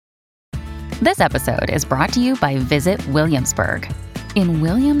This episode is brought to you by Visit Williamsburg. In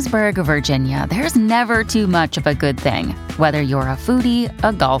Williamsburg, Virginia, there's never too much of a good thing. Whether you're a foodie,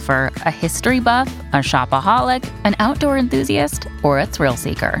 a golfer, a history buff, a shopaholic, an outdoor enthusiast, or a thrill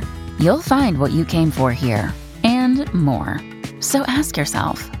seeker, you'll find what you came for here and more. So ask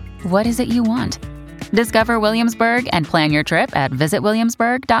yourself, what is it you want? Discover Williamsburg and plan your trip at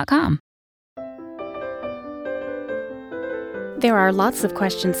visitwilliamsburg.com. There are lots of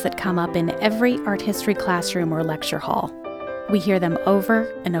questions that come up in every art history classroom or lecture hall. We hear them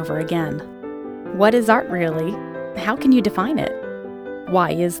over and over again. What is art really? How can you define it? Why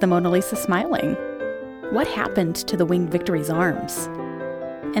is the Mona Lisa smiling? What happened to the Winged Victory's arms?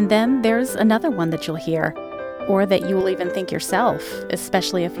 And then there's another one that you'll hear, or that you will even think yourself,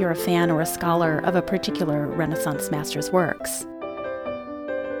 especially if you're a fan or a scholar of a particular Renaissance master's works.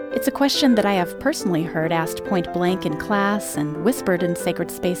 It's a question that I have personally heard asked point blank in class and whispered in sacred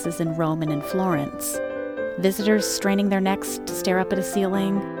spaces in Rome and in Florence. Visitors straining their necks to stare up at a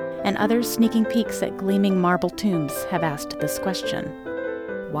ceiling, and others sneaking peeks at gleaming marble tombs have asked this question.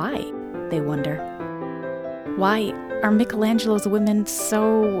 Why, they wonder. Why are Michelangelo's women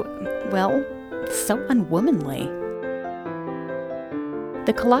so unwomanly?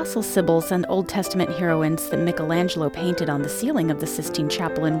 The colossal Sibyls and Old Testament heroines that Michelangelo painted on the ceiling of the Sistine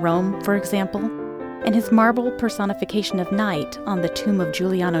Chapel in Rome, for example, and his marble personification of night on the tomb of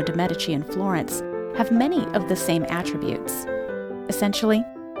Giuliano de' Medici in Florence, have many of the same attributes. Essentially,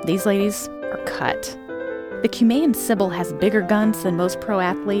 these ladies are cut. The Cumaean Sibyl has bigger guns than most pro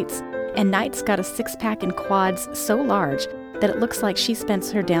athletes, and Knight's got a six-pack and quads so large that it looks like she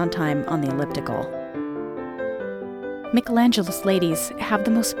spends her downtime on the elliptical. Michelangelo's ladies have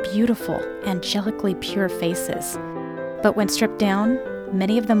the most beautiful, angelically pure faces, but when stripped down,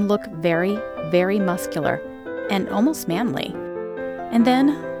 many of them look very, very muscular and almost manly. And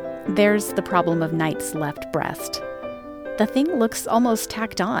then there's the problem of Knight's left breast. The thing looks almost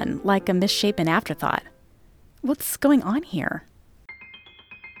tacked on, like a misshapen afterthought. What's going on here?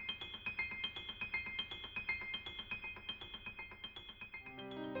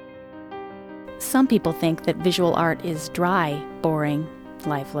 Some people think that visual art is dry, boring,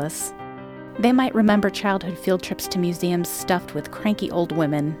 lifeless. They might remember childhood field trips to museums stuffed with cranky old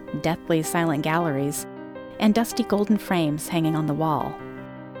women, deathly silent galleries, and dusty golden frames hanging on the wall.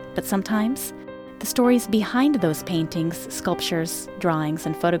 But sometimes, the stories behind those paintings, sculptures, drawings,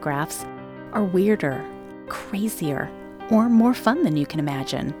 and photographs are weirder, crazier, or more fun than you can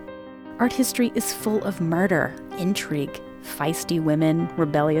imagine. Art history is full of murder, intrigue, feisty women,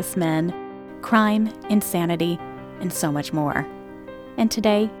 rebellious men, crime, insanity, and so much more. And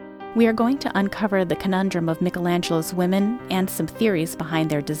today, we are going to uncover the conundrum of Michelangelo's women and some theories behind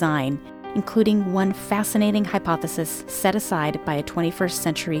their design, including one fascinating hypothesis set aside by a 21st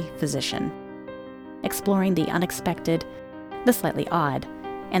century physician. Exploring the unexpected, the slightly odd,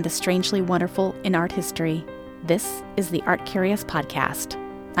 and the strangely wonderful in art history, this is the Art Curious Podcast.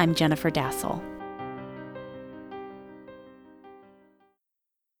 I'm Jennifer Dassel.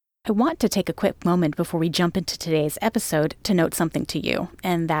 I want to take a quick moment before we jump into today's episode to note something to you,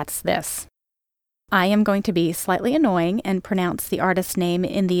 and that's this. I am going to be slightly annoying and pronounce the artist's name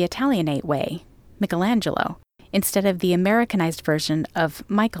in the Italianate way, Michelangelo, instead of the Americanized version of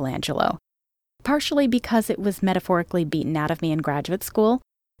Michelangelo, partially because it was metaphorically beaten out of me in graduate school,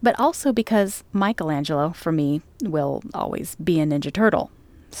 but also because Michelangelo, for me, will always be a Ninja Turtle.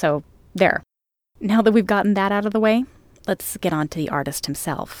 So, there. Now that we've gotten that out of the way, let's get on to the artist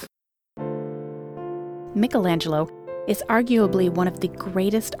himself. Michelangelo is arguably one of the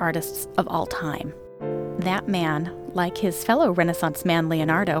greatest artists of all time. That man, like his fellow Renaissance man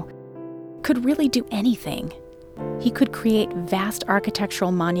Leonardo, could really do anything. He could create vast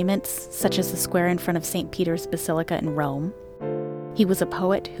architectural monuments, such as the square in front of St. Peter's Basilica in Rome. He was a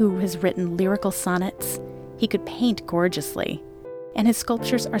poet who has written lyrical sonnets. He could paint gorgeously, and his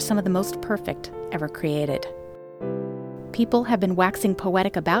sculptures are some of the most perfect ever created. People have been waxing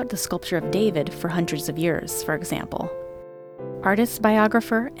poetic about the sculpture of David for hundreds of years, for example. Artist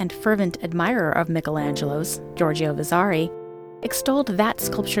biographer and fervent admirer of Michelangelo's, Giorgio Vasari, extolled that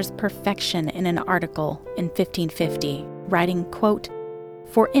sculpture's perfection in an article in 1550, writing, quote,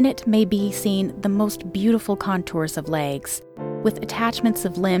 "For in it may be seen the most beautiful contours of legs, with attachments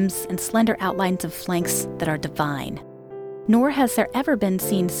of limbs and slender outlines of flanks that are divine. Nor has there ever been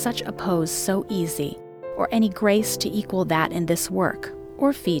seen such a pose so easy, or any grace to equal that in this work,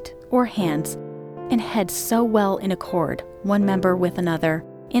 or feet, or hands, and head so well in accord, one member with another,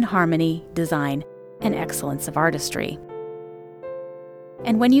 in harmony, design, and excellence of artistry."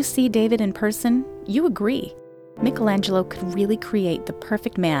 And when you see David in person, you agree. Michelangelo could really create the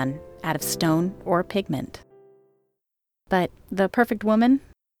perfect man out of stone or pigment. But the perfect woman?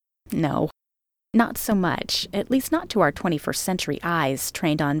 No, not so much, at least not to our 21st century eyes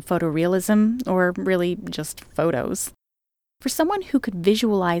trained on photorealism or really just photos. For someone who could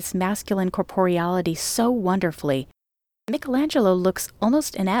visualize masculine corporeality so wonderfully, Michelangelo looks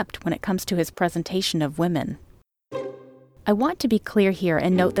almost inept when it comes to his presentation of women. I want to be clear here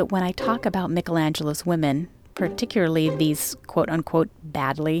and note that when I talk about Michelangelo's women, particularly these quote-unquote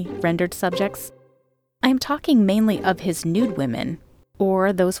badly rendered subjects, I am talking mainly of his nude women,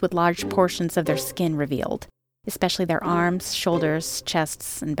 or those with large portions of their skin revealed, especially their arms, shoulders,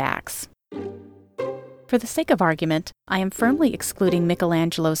 chests, and backs. For the sake of argument, I am firmly excluding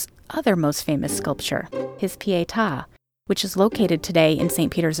Michelangelo's other most famous sculpture, his Pietà, which is located today in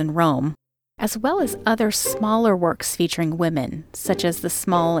St. Peter's in Rome, as well as other smaller works featuring women, such as the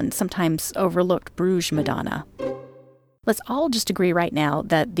small and sometimes overlooked Bruges Madonna. Let's all just agree right now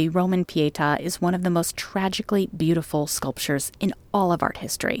that the Roman Pietà is one of the most tragically beautiful sculptures in all of art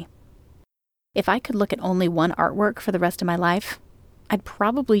history. If I could look at only one artwork for the rest of my life, I'd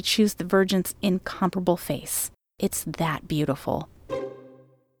probably choose the Virgin's incomparable face. It's that beautiful.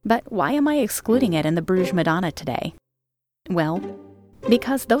 But why am I excluding it in the Bruges Madonna today? Well,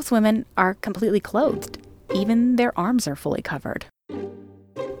 because those women are completely clothed. Even their arms are fully covered.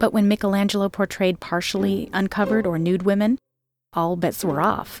 But when Michelangelo portrayed partially uncovered or nude women, all bets were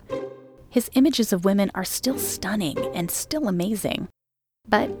off. His images of women are still stunning and still amazing.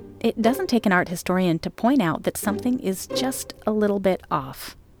 But it doesn't take an art historian to point out that something is just a little bit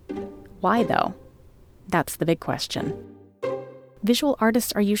off. Why, though? That's the big question. Visual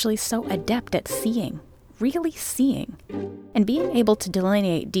artists are usually so adept at seeing, really seeing, and being able to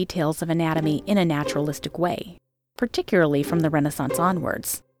delineate details of anatomy in a naturalistic way, particularly from the Renaissance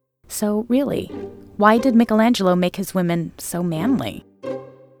onwards. So really, why did Michelangelo make his women so manly?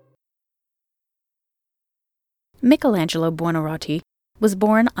 Michelangelo Buonarroti was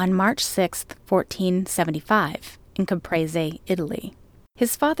born on March 6, 1475, in Caprese, Italy.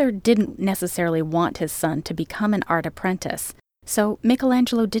 His father didn't necessarily want his son to become an art apprentice, so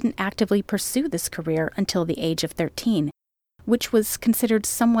Michelangelo didn't actively pursue this career until the age of 13, which was considered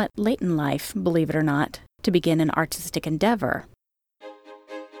somewhat late in life, believe it or not, to begin an artistic endeavor.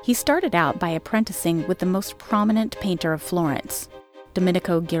 He started out by apprenticing with the most prominent painter of Florence,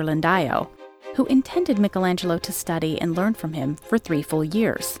 Domenico Ghirlandaio, who intended Michelangelo to study and learn from him for 3 full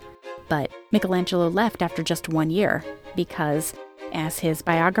years. But Michelangelo left after just 1 year because, as his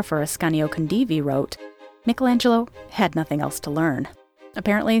biographer Ascanio Condivi wrote, Michelangelo had nothing else to learn.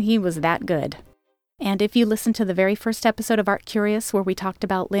 Apparently, he was that good. And if you listen to the very first episode of Art Curious where we talked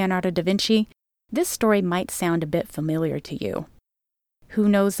about Leonardo da Vinci, this story might sound a bit familiar to you. Who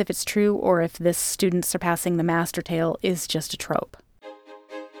knows if it's true or if this student surpassing the master tale is just a trope.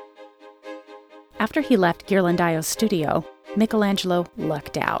 After he left Ghirlandaio's studio, Michelangelo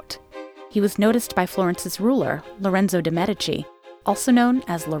lucked out. He was noticed by Florence's ruler, Lorenzo de' Medici, also known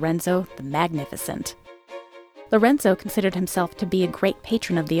as Lorenzo the Magnificent. Lorenzo considered himself to be a great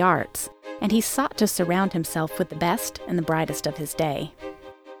patron of the arts, and he sought to surround himself with the best and the brightest of his day.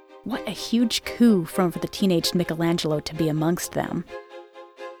 What a huge coup for the teenage Michelangelo to be amongst them.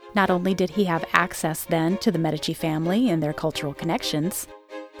 Not only did he have access then to the Medici family and their cultural connections,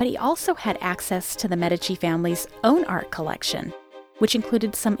 but he also had access to the Medici family's own art collection, which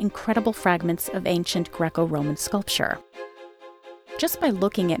included some incredible fragments of ancient Greco-Roman sculpture. Just by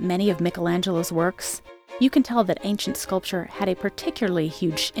looking at many of Michelangelo's works, you can tell that ancient sculpture had a particularly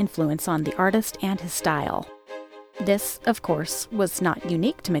huge influence on the artist and his style. This, of course, was not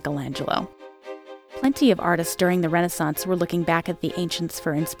unique to Michelangelo. Plenty of artists during the Renaissance were looking back at the ancients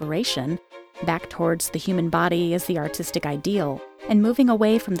for inspiration, back towards the human body as the artistic ideal, and moving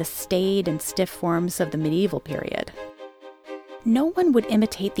away from the staid and stiff forms of the medieval period. No one would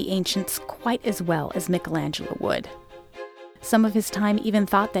imitate the ancients quite as well as Michelangelo would. Some of his time even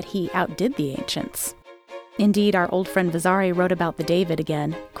thought that he outdid the ancients. Indeed, our old friend Vasari wrote about the David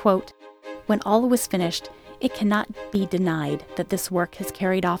again, quote, "When all was finished, it cannot be denied that this work has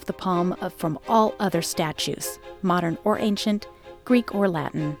carried off the palm from all other statues, modern or ancient, Greek or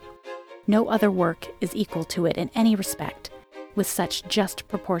Latin. No other work is equal to it in any respect. With such just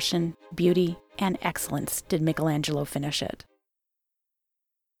proportion, beauty, and excellence did Michelangelo finish it."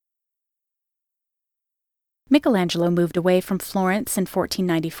 Michelangelo moved away from Florence in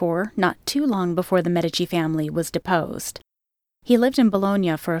 1494, not too long before the Medici family was deposed. He lived in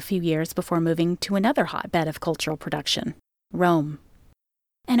Bologna for a few years before moving to another hotbed of cultural production, Rome.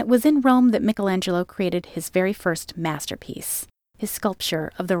 And it was in Rome that Michelangelo created his very first masterpiece, his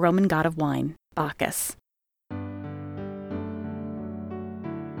sculpture of the Roman god of wine, Bacchus.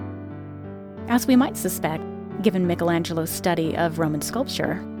 As we might suspect, given Michelangelo's study of Roman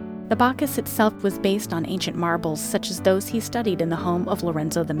sculpture, the Bacchus itself was based on ancient marbles such as those he studied in the home of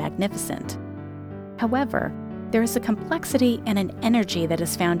Lorenzo the Magnificent. However, there is a complexity and an energy that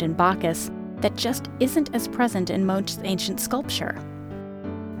is found in Bacchus that just isn't as present in most ancient sculpture.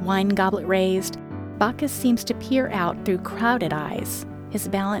 Wine goblet raised, Bacchus seems to peer out through crowded eyes, his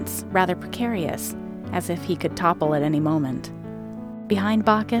balance rather precarious, as if he could topple at any moment. Behind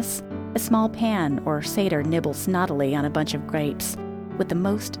Bacchus, a small pan or satyr nibbles naughtily on a bunch of grapes with the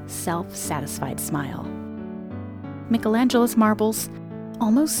most self-satisfied smile. Michelangelo's marbles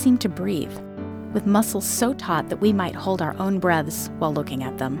almost seem to breathe, with muscles so taut that we might hold our own breaths while looking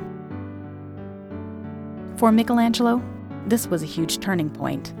at them. For Michelangelo, this was a huge turning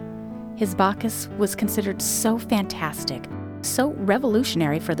point. His Bacchus was considered so fantastic, so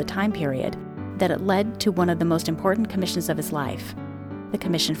revolutionary for the time period, that it led to one of the most important commissions of his life, the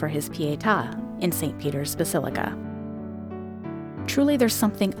commission for his Pietà in St. Peter's Basilica. Truly, there's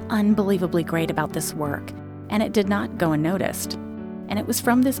something unbelievably great about this work, and it did not go unnoticed. And it was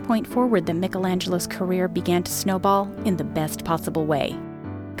from this point forward that Michelangelo's career began to snowball in the best possible way.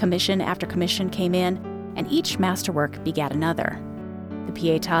 Commission after commission came in, and each masterwork begat another. The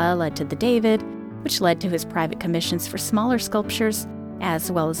Pietà led to the David, which led to his private commissions for smaller sculptures,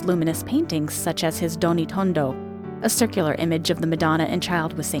 as well as luminous paintings such as his Doni Tondo, a circular image of the Madonna and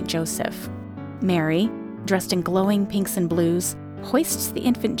Child with St. Joseph. Mary, dressed in glowing pinks and blues, hoists the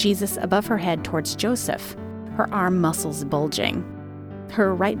infant Jesus above her head towards Joseph, her arm muscles bulging.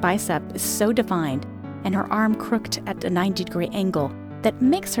 Her right bicep is so defined, and her arm crooked at a 90-degree angle that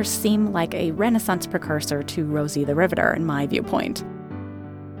makes her seem like a Renaissance precursor to Rosie the Riveter, in my viewpoint.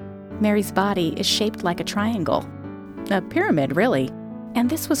 Mary's body is shaped like a triangle, a pyramid, really, and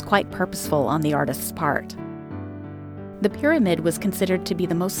this was quite purposeful on the artist's part. The pyramid was considered to be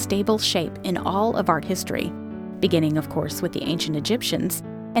the most stable shape in all of art history, beginning, of course, with the ancient Egyptians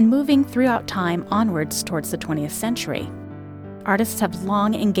and moving throughout time onwards towards the 20th century. Artists have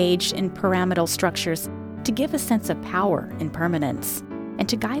long engaged in pyramidal structures to give a sense of power and permanence, and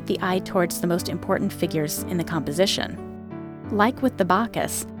to guide the eye towards the most important figures in the composition. Like with the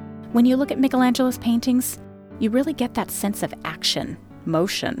Bacchus, when you look at Michelangelo's paintings, you really get that sense of action,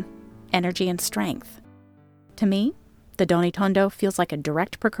 motion, energy, and strength. To me, the Doni Tondo feels like a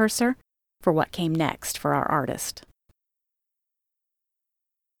direct precursor for what came next for our artist.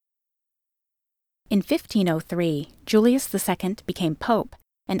 In 1503, Julius II became Pope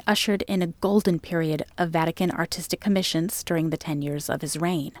and ushered in a golden period of Vatican artistic commissions during the 10 years of his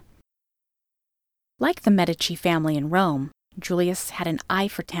reign. Like the Medici family in Rome, Julius had an eye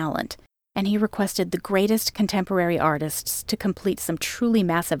for talent, and he requested the greatest contemporary artists to complete some truly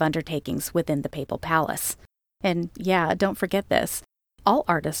massive undertakings within the papal palace. And yeah, don't forget this, all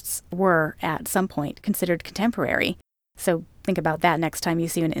artists were, at some point, considered contemporary, so think about that next time you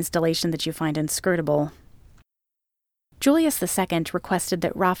see an installation that you find inscrutable. Julius II requested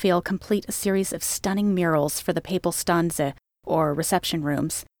that Raphael complete a series of stunning murals for the papal stanze, or reception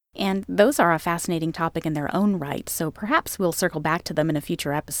rooms, and those are a fascinating topic in their own right, so perhaps we'll circle back to them in a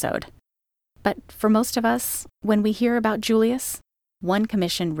future episode. But for most of us, when we hear about Julius, one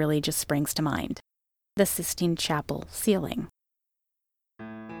commission really just springs to mind: the Sistine Chapel ceiling.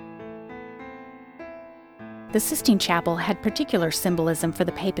 The Sistine Chapel had particular symbolism for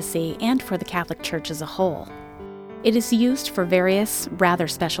the papacy and for the Catholic Church as a whole. It is used for various, rather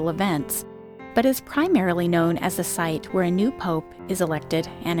special events, but is primarily known as a site where a new pope is elected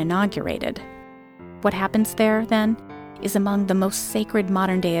and inaugurated. What happens there, then, is among the most sacred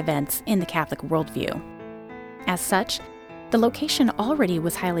modern-day events in the Catholic worldview. As such, the location already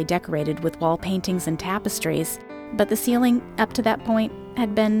was highly decorated with wall paintings and tapestries, but the ceiling, up to that point,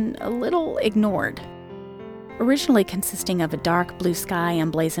 had been a little ignored. Originally consisting of a dark blue sky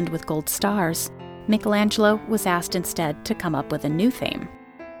emblazoned with gold stars, Michelangelo was asked instead to come up with a new theme.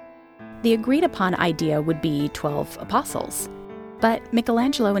 The agreed-upon idea would be 12 apostles, but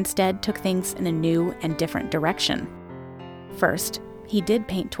Michelangelo instead took things in a new and different direction. First, he did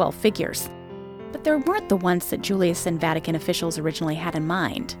paint 12 figures, but they weren't the ones that Julius and Vatican officials originally had in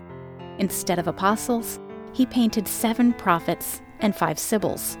mind. Instead of apostles, he painted 7 prophets and 5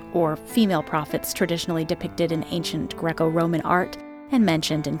 sibyls, or female prophets traditionally depicted in ancient Greco-Roman art and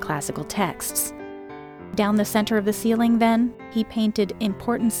mentioned in classical texts. Down the center of the ceiling, then, he painted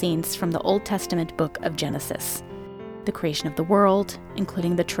important scenes from the Old Testament book of Genesis, the creation of the world,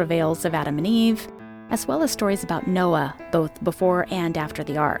 including the travails of Adam and Eve, as well as stories about Noah, both before and after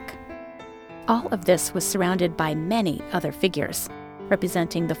the ark. All of this was surrounded by many other figures,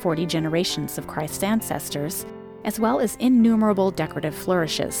 representing the 40 generations of Christ's ancestors, as well as innumerable decorative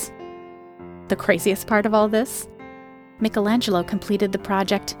flourishes. the craziest part of all this? Michelangelo completed the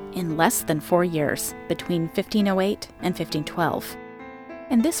project in less than 4 years, between 1508 and 1512.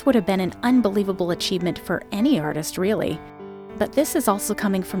 And this would have been an unbelievable achievement for any artist, really. But this is also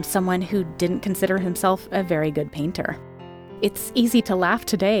coming from someone who didn't consider himself a very good painter. It's easy to laugh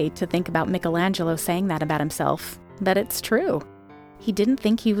today to think about Michelangelo saying that about himself, but it's true. He didn't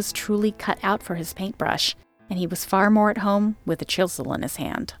think he was truly cut out for his paintbrush, and he was far more at home with a chisel in his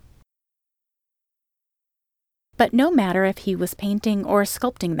hand. But no matter if he was painting or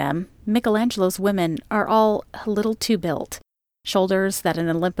sculpting them, Michelangelo's women are all a little too built. Shoulders that an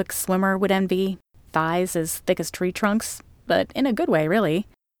Olympic swimmer would envy, thighs as thick as tree trunks, but in a good way, really.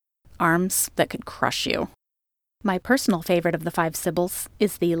 Arms that could crush you. My personal favorite of the 5 Sibyls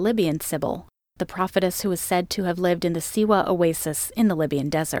is the Libyan Sibyl, the prophetess who is said to have lived in the Siwa oasis in the Libyan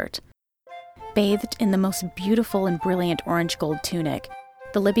desert. Bathed in the most beautiful and brilliant orange gold tunic,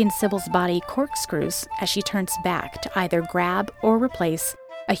 the Libyan Sibyl's body corkscrews as she turns back to either grab or replace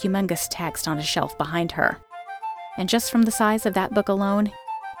a humongous text on a shelf behind her. And just from the size of that book alone,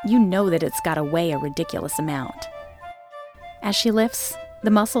 you know that it's got to weigh a ridiculous amount. As she lifts,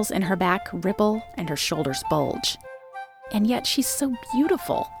 the muscles in her back ripple and her shoulders bulge. And yet she's so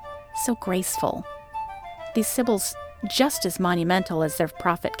beautiful, so graceful. These Sibyls just as monumental as their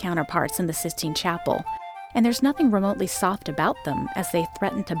prophet counterparts in the Sistine Chapel, and there's nothing remotely soft about them as they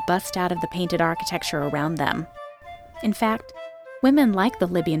threaten to bust out of the painted architecture around them. In fact, women like the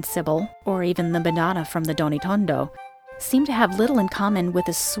Libyan Sibyl, or even the Madonna from the Donitondo, seem to have little in common with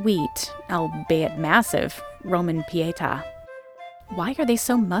the sweet, albeit massive, Roman Pietà. Why are they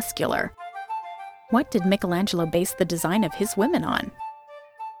so muscular? What did Michelangelo base the design of his women on?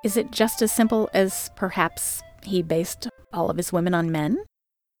 Is it just as simple as perhaps he based all of his women on men?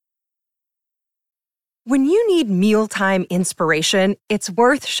 When you need mealtime inspiration, it's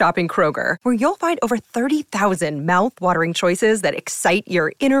worth shopping Kroger, where you'll find over 30,000 mouth-watering choices that excite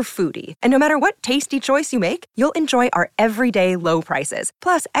your inner foodie. And no matter what tasty choice you make, you'll enjoy our everyday low prices,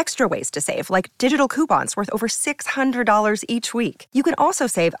 plus extra ways to save, like digital coupons worth over $600 each week. You can also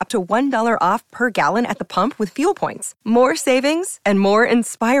save up to $1 off per gallon at the pump with fuel points. More savings and more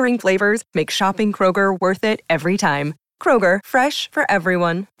inspiring flavors make shopping Kroger worth it every time. Kroger, fresh for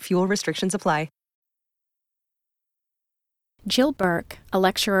everyone. Fuel restrictions apply. Jill Burke, a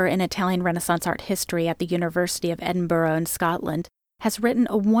lecturer in Italian Renaissance art history at the University of Edinburgh in Scotland, has written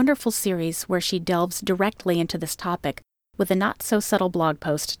a wonderful series where she delves directly into this topic with a not-so-subtle blog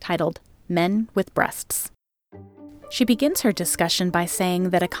post titled Men with Breasts. She begins her discussion by saying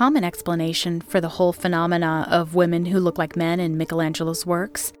that a common explanation for the whole phenomena of women who look like men in Michelangelo's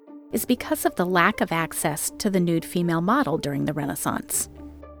works is because of the lack of access to the nude female model during the Renaissance.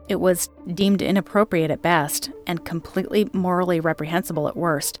 It was deemed inappropriate at best and completely morally reprehensible at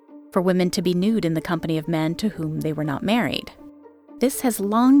worst for women to be nude in the company of men to whom they were not married. This has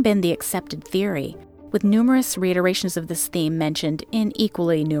long been the accepted theory, with numerous reiterations of this theme mentioned in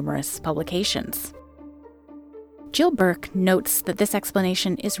equally numerous publications. Jill Burke notes that this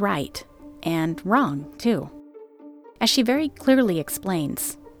explanation is right, and wrong, too. As she very clearly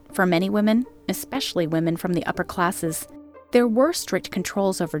explains, for many women, especially women from the upper classes, there were strict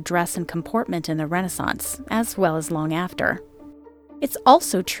controls over dress and comportment in the Renaissance, as well as long after. It's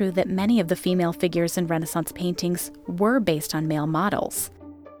also true that many of the female figures in Renaissance paintings were based on male models.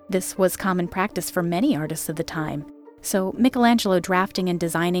 This was common practice for many artists of the time, so Michelangelo drafting and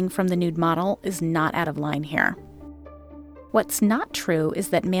designing from the nude model is not out of line here. What's not true is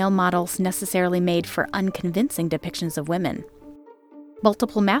that male models necessarily made for unconvincing depictions of women.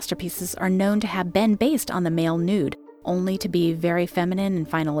 Multiple masterpieces are known to have been based on the male nude, only to be very feminine in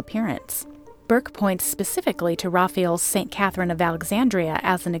final appearance. Burke points specifically to Raphael's St. Catherine of Alexandria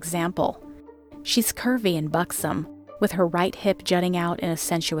as an example. She's curvy and buxom, with her right hip jutting out in a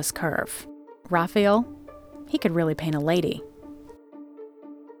sensuous curve. Raphael, he could really paint a lady.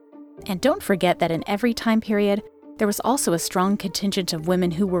 And don't forget that in every time period, there was also a strong contingent of women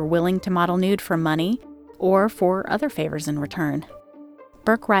who were willing to model nude for money or for other favors in return.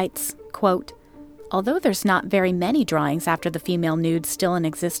 Burke writes, quote, "Although there's not very many drawings after the female nude still in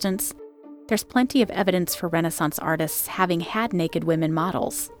existence, there's plenty of evidence for Renaissance artists having had naked women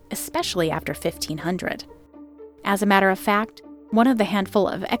models, especially after 1500. As a matter of fact, one of the handful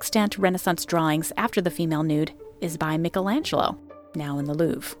of extant Renaissance drawings after the female nude is by Michelangelo, now in the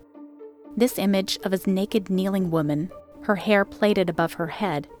Louvre. This image of a naked kneeling woman, her hair plaited above her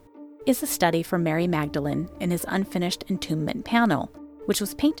head, is a study from Mary Magdalene in his unfinished entombment panel, which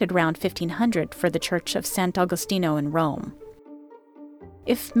was painted around 1500 for the Church of Sant'Agostino in Rome.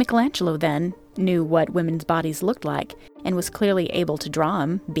 If Michelangelo, then, knew what women's bodies looked like, and was clearly able to draw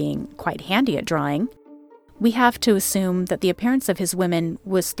him, being quite handy at drawing, we have to assume that the appearance of his women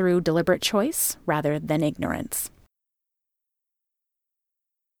was through deliberate choice rather than ignorance.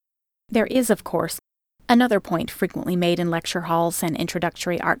 There is, of course, another point frequently made in lecture halls and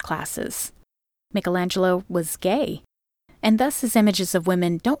introductory art classes. Michelangelo was gay, and thus his images of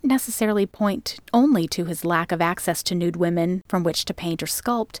women don't necessarily point only to his lack of access to nude women from which to paint or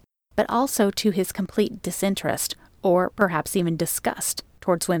sculpt, but also to his complete disinterest, or perhaps even disgust,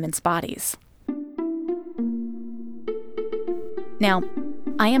 towards women's bodies. Now,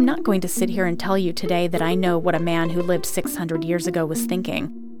 I am not going to sit here and tell you today that I know what a man who lived 600 years ago was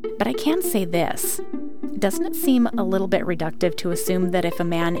thinking, but I can say this. Doesn't it seem a little bit reductive to assume that if a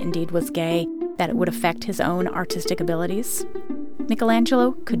man indeed was gay, that it would affect his own artistic abilities?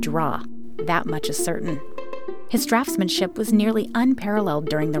 Michelangelo could draw. That much is certain. His draftsmanship was nearly unparalleled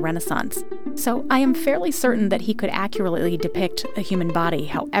during the Renaissance, so I am fairly certain that he could accurately depict a human body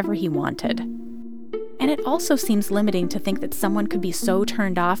however he wanted. And it also seems limiting to think that someone could be so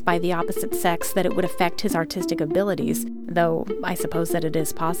turned off by the opposite sex that it would affect his artistic abilities, though I suppose that it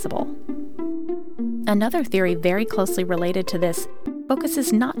is possible. Another theory very closely related to this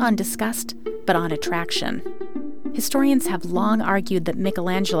focuses not on disgust, but on attraction. Historians have long argued that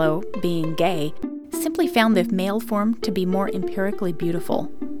Michelangelo, being gay, simply found the male form to be more empirically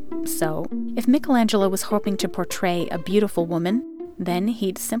beautiful. So, if Michelangelo was hoping to portray a beautiful woman, then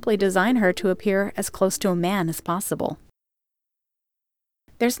he'd simply design her to appear as close to a man as possible.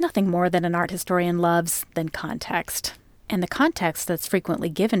 There's nothing more that an art historian loves than context, and the context that's frequently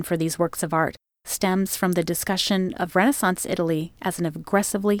given for these works of art stems from the discussion of Renaissance Italy as an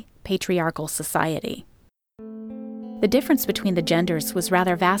aggressively patriarchal society. The difference between the genders was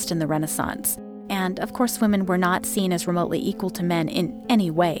rather vast in the Renaissance, and of course women were not seen as remotely equal to men in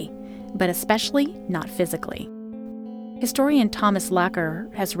any way, but especially not physically. Historian Thomas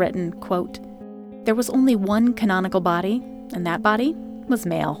Lacker has written, quote, "There was only one canonical body, and that body was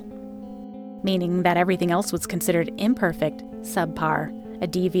male," meaning that everything else was considered imperfect, subpar, a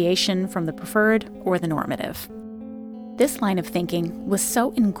deviation from the preferred or the normative. This line of thinking was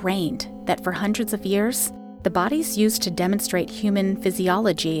so ingrained that for hundreds of years, the bodies used to demonstrate human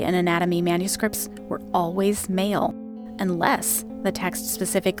physiology in anatomy manuscripts were always male, unless the text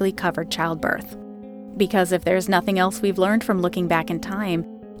specifically covered childbirth. Because if there's nothing else we've learned from looking back in time,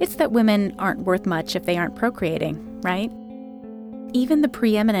 it's that women aren't worth much if they aren't procreating, right? Even the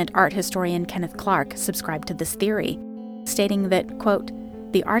preeminent art historian Kenneth Clark subscribed to this theory, stating that, quote,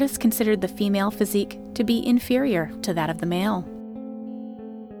 "The artist considered the female physique to be inferior to that of the male."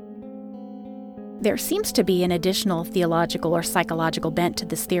 There seems to be an additional theological or psychological bent to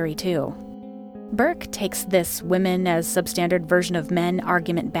this theory, too. Burke takes this women as substandard version of men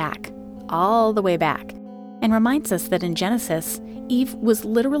argument back, all the way back, and reminds us that in Genesis, Eve was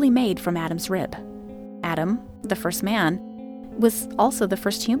literally made from Adam's rib. Adam, the first man, was also the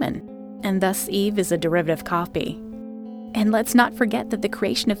first human, and thus Eve is a derivative copy. And let's not forget that the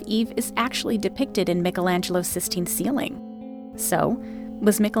creation of Eve is actually depicted in Michelangelo's Sistine ceiling. So,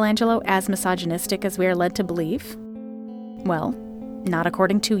 was Michelangelo as misogynistic as we are led to believe? Well, not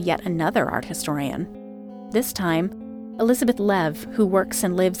according to yet another art historian. This time, Elizabeth Lev, who works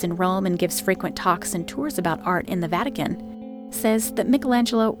and lives in Rome and gives frequent talks and tours about art in the Vatican, says that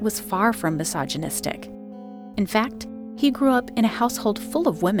Michelangelo was far from misogynistic. In fact, he grew up in a household full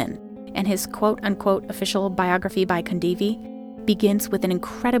of women, and his quote-unquote official biography by Condivi begins with an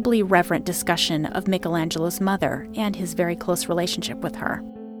incredibly reverent discussion of Michelangelo's mother and his very close relationship with her.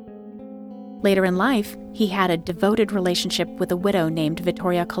 Later in life, he had a devoted relationship with a widow named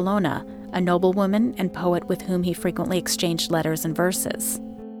Vittoria Colonna, a noblewoman and poet with whom he frequently exchanged letters and verses.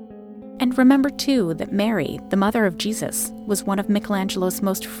 And remember, too, that Mary, the mother of Jesus, was one of Michelangelo's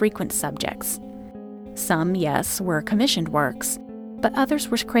most frequent subjects. Some, yes, were commissioned works, but others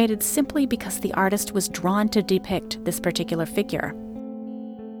were created simply because the artist was drawn to depict this particular figure.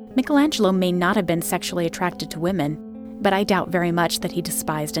 Michelangelo may not have been sexually attracted to women, but I doubt very much that he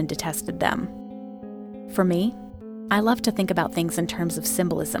despised and detested them. For me, I love to think about things in terms of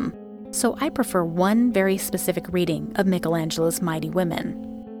symbolism, so I prefer one very specific reading of Michelangelo's Mighty Women.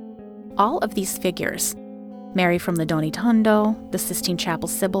 All of these figures, Mary from the Doni Tondo, the Sistine Chapel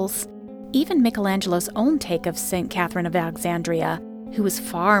Sibyls, even Michelangelo's own take of St. Catherine of Alexandria, who was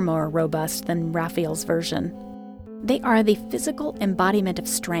far more robust than Raphael's version. They are the physical embodiment of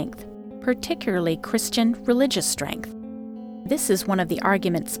strength, particularly Christian religious strength. This is one of the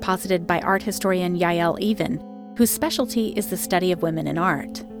arguments posited by art historian Yael Even, whose specialty is the study of women in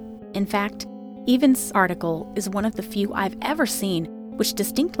art. In fact, Even's article is one of the few I've ever seen which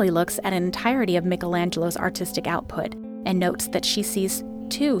distinctly looks at an entirety of Michelangelo's artistic output and notes that she sees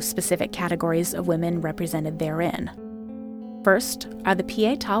two specific categories of women represented therein. First are the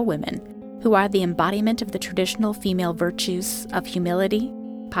Pietà women, who are the embodiment of the traditional female virtues of humility,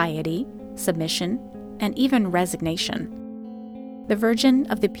 piety, submission, and even resignation. The Virgin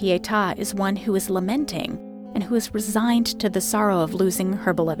of the Pietà is one who is lamenting and who is resigned to the sorrow of losing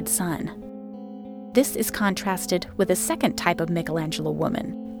her beloved son. This is contrasted with a second type of Michelangelo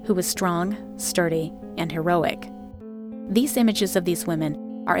woman, who is strong, sturdy, and heroic. These images of these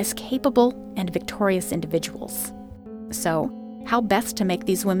women are as capable and victorious individuals. So, how best to make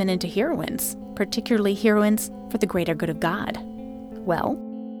these women into heroines, particularly heroines for the greater good of God? Well,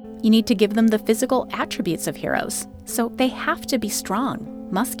 you need to give them the physical attributes of heroes, so they have to be strong,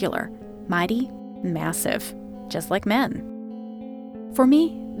 muscular, mighty, massive, just like men. For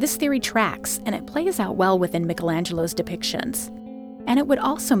me, this theory tracks, and it plays out well within Michelangelo's depictions. And it would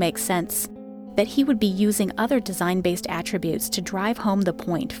also make sense that he would be using other design-based attributes to drive home the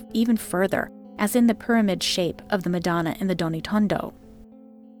point even further, as in the pyramid shape of the Madonna in the Donitondo.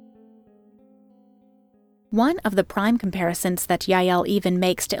 One of the prime comparisons that Yael even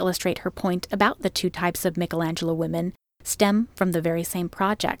makes to illustrate her point about the two types of Michelangelo women stem from the very same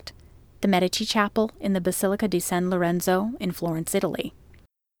project, the Medici Chapel in the Basilica di San Lorenzo in Florence, Italy.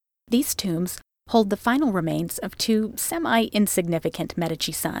 These tombs hold the final remains of two semi-insignificant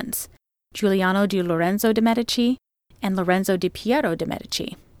Medici sons, Giuliano di Lorenzo de' Medici and Lorenzo di Piero de'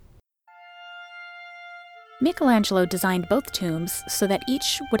 Medici. Michelangelo designed both tombs so that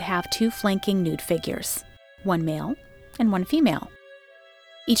each would have two flanking nude figures, one male and one female.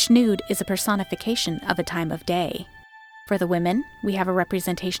 Each nude is a personification of a time of day. For the women, we have a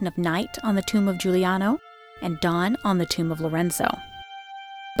representation of night on the tomb of Giuliano and dawn on the tomb of Lorenzo.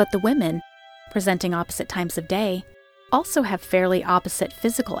 But the women, presenting opposite times of day, also have fairly opposite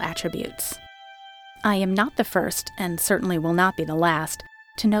physical attributes. I am not the first, and certainly will not be the last,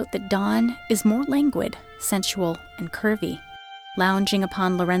 to note that dawn is more languid, sensual, and curvy, lounging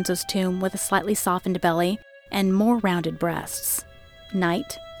upon Lorenzo's tomb with a slightly softened belly and more rounded breasts.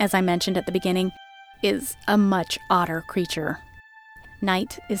 Night, as I mentioned at the beginning, is a much odder creature.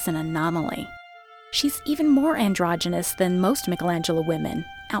 Night is an anomaly. She's even more androgynous than most Michelangelo women,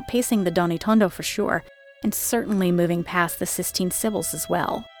 outpacing the Donitondo for sure, and certainly moving past the Sistine Sibyls as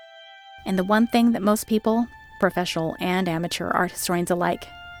well. And the one thing that most people, professional and amateur art historians alike,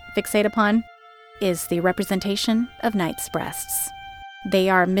 fixate upon is the representation of Night's breasts. They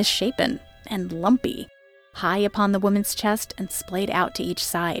are misshapen and lumpy, high upon the woman's chest and splayed out to each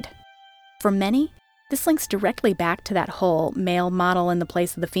side. For many, this links directly back to that whole male model in the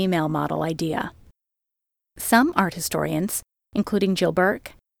place of the female model idea. Some art historians, including Jill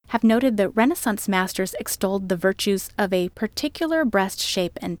Burke, have noted that Renaissance masters extolled the virtues of a particular breast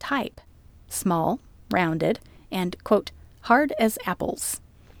shape and type, small, rounded, and, quote, hard as apples.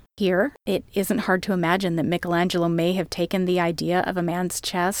 Here, it isn't hard to imagine that Michelangelo may have taken the idea of a man's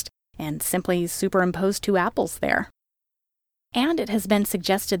chest and simply superimposed two apples there. And it has been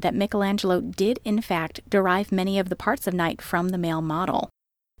suggested that Michelangelo did in fact derive many of the parts of Night from the male model.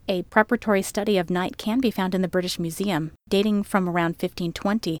 A preparatory study of Night can be found in the British Museum, dating from around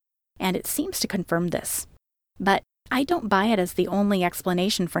 1520, and it seems to confirm this. But I don't buy it as the only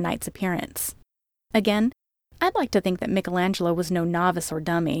explanation for Night's appearance. Again, I'd like to think that Michelangelo was no novice or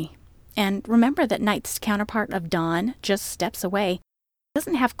dummy. And remember that Night's counterpart of Dawn, just steps away,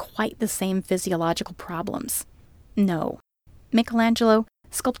 doesn't have quite the same physiological problems. No, Michelangelo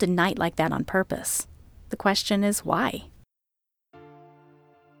sculpted Night like that on purpose. The question is why?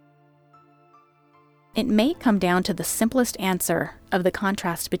 It may come down to the simplest answer of the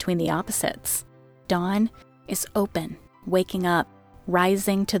contrast between the opposites. Dawn is open, waking up,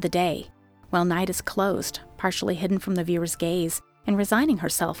 rising to the day, while Night is closed, partially hidden from the viewer's gaze, and resigning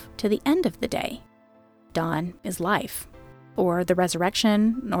herself to the end of the day. Dawn is life, or the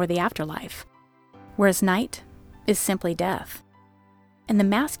resurrection, or the afterlife, whereas Night is simply death. And the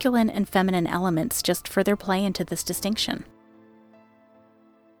masculine and feminine elements just further play into this distinction.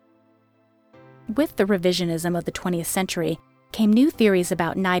 With the revisionism of the 20th century came new theories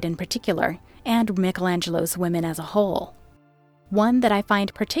about Night in particular, and Michelangelo's women as a whole. One that I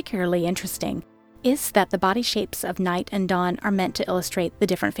find particularly interesting is that the body shapes of Night and Dawn are meant to illustrate the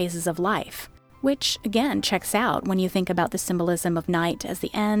different phases of life, which again checks out when you think about the symbolism of Night as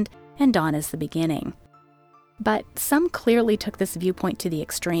the end and Dawn as the beginning. But some clearly took this viewpoint to the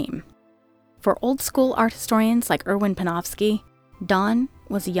extreme. For old-school art historians like Erwin Panofsky, Dawn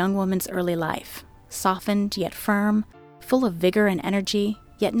was a young woman's early life, softened yet firm, full of vigor and energy,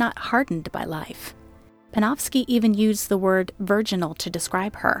 yet not hardened by life. Panofsky even used the word virginal to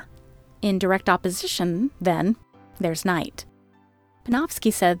describe her. In direct opposition, then, there's Night.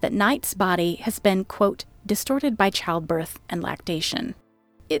 Panofsky said that Night's body has been, quote, distorted by childbirth and lactation.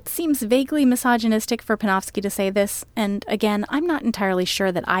 It seems vaguely misogynistic for Panofsky to say this, and again, I'm not entirely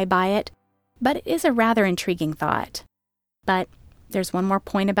sure that I buy it, but it is a rather intriguing thought. But there's one more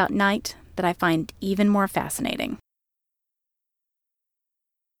point about Night that I find even more fascinating.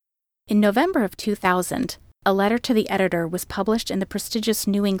 In November of 2000, a letter to the editor was published in the prestigious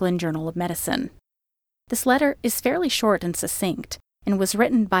New England Journal of Medicine. This letter is fairly short and succinct, and was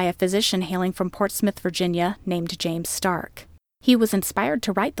written by a physician hailing from Portsmouth, Virginia, named James Stark. He was inspired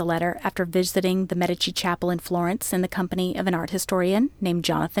to write the letter after visiting the Medici Chapel in Florence in the company of an art historian named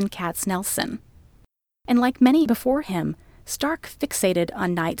Jonathan Katz Nelson. And like many before him, Stark fixated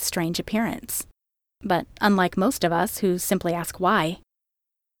on Night's strange appearance. But unlike most of us who simply ask why,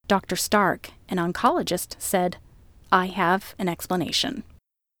 Dr. Stark, an oncologist, said, "I have an explanation."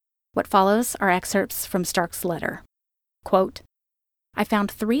 What follows are excerpts from Stark's letter. Quote, "I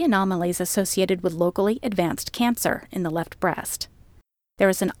found 3 anomalies associated with locally advanced cancer in the left breast. There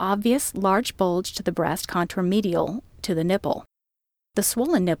is an obvious large bulge to the breast contour medial to the nipple, the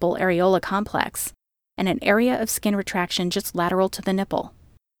swollen nipple areola complex, and an area of skin retraction just lateral to the nipple.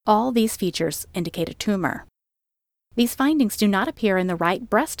 All these features indicate a tumor. These findings do not appear in the right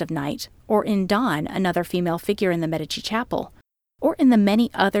breast of Night, or in Dawn, another female figure in the Medici Chapel, or in the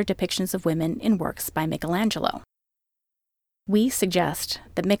many other depictions of women in works by Michelangelo. We suggest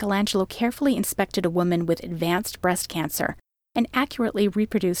that Michelangelo carefully inspected a woman with advanced breast cancer and accurately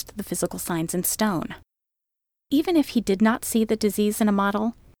reproduced the physical signs in stone. Even if he did not see the disease in a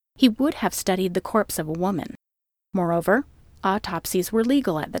model, he would have studied the corpse of a woman. Moreover, autopsies were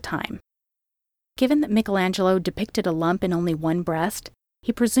legal at the time. Given that Michelangelo depicted a lump in only one breast,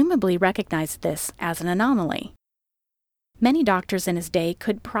 he presumably recognized this as an anomaly. Many doctors in his day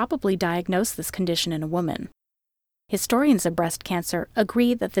could probably diagnose this condition in a woman. Historians of breast cancer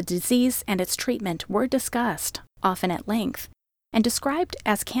agree that the disease and its treatment were discussed, often at length, and described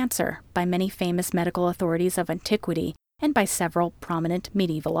as cancer by many famous medical authorities of antiquity and by several prominent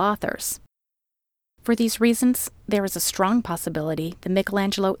medieval authors. For these reasons, there is a strong possibility that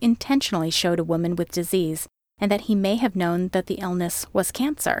Michelangelo intentionally showed a woman with disease and that he may have known that the illness was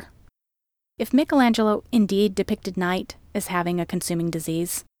cancer. If Michelangelo indeed depicted Night as having a consuming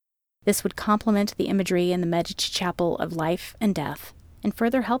disease, this would complement the imagery in the Medici Chapel of life and death and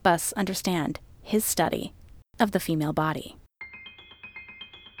further help us understand his study of the female body.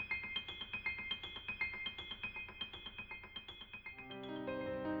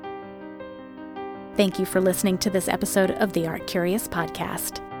 Thank you for listening to this episode of the Art Curious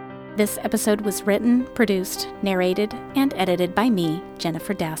podcast. This episode was written, produced, narrated, and edited by me,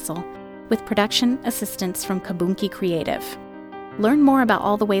 Jennifer Dassel, with production assistance from Kabunki Creative. Learn more about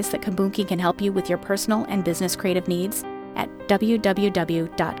all the ways that Kabunki can help you with your personal and business creative needs at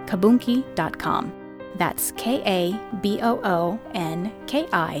www.kabunki.com. That's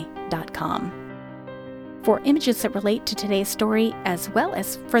KABOONKI.com. For images that relate to today's story, as well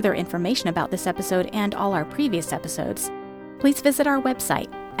as further information about this episode and all our previous episodes, please visit our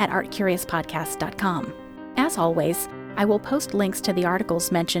website at artcuriouspodcast.com. As always, I will post links to the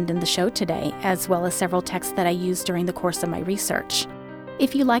articles mentioned in the show today, as well as several texts that I used during the course of my research.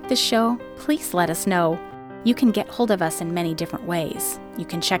 If you like this show, please let us know. You can get hold of us in many different ways. You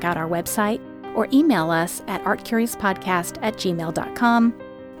can check out our website or email us at artcuriouspodcast@gmail.com,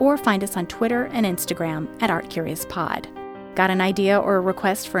 or find us on Twitter and Instagram at artcuriouspod. Got an idea or a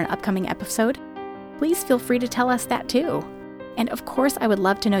request for an upcoming episode? Please feel free to tell us that too. And of course, I would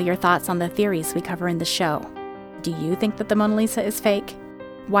love to know your thoughts on the theories we cover in the show. Do you think that the Mona Lisa is fake?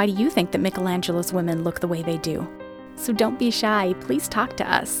 Why do you think that Michelangelo's women look the way they do? So don't be shy, please talk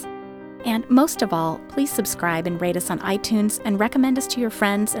to us. And most of all, please subscribe and rate us on iTunes and recommend us to your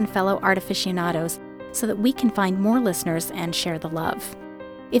friends and fellow art aficionados so that we can find more listeners and share the love.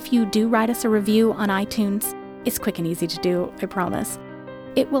 If you do write us a review on iTunes, it's quick and easy to do, I promise.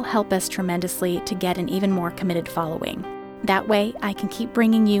 It will help us tremendously to get an even more committed following. That way, I can keep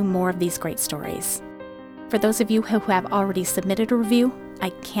bringing you more of these great stories. For those of you who have already submitted a review, I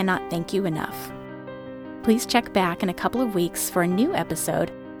cannot thank you enough. Please check back in a couple of weeks for a new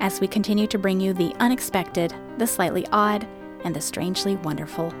episode as we continue to bring you the unexpected, the slightly odd, and the strangely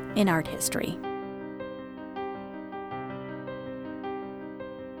wonderful in art history.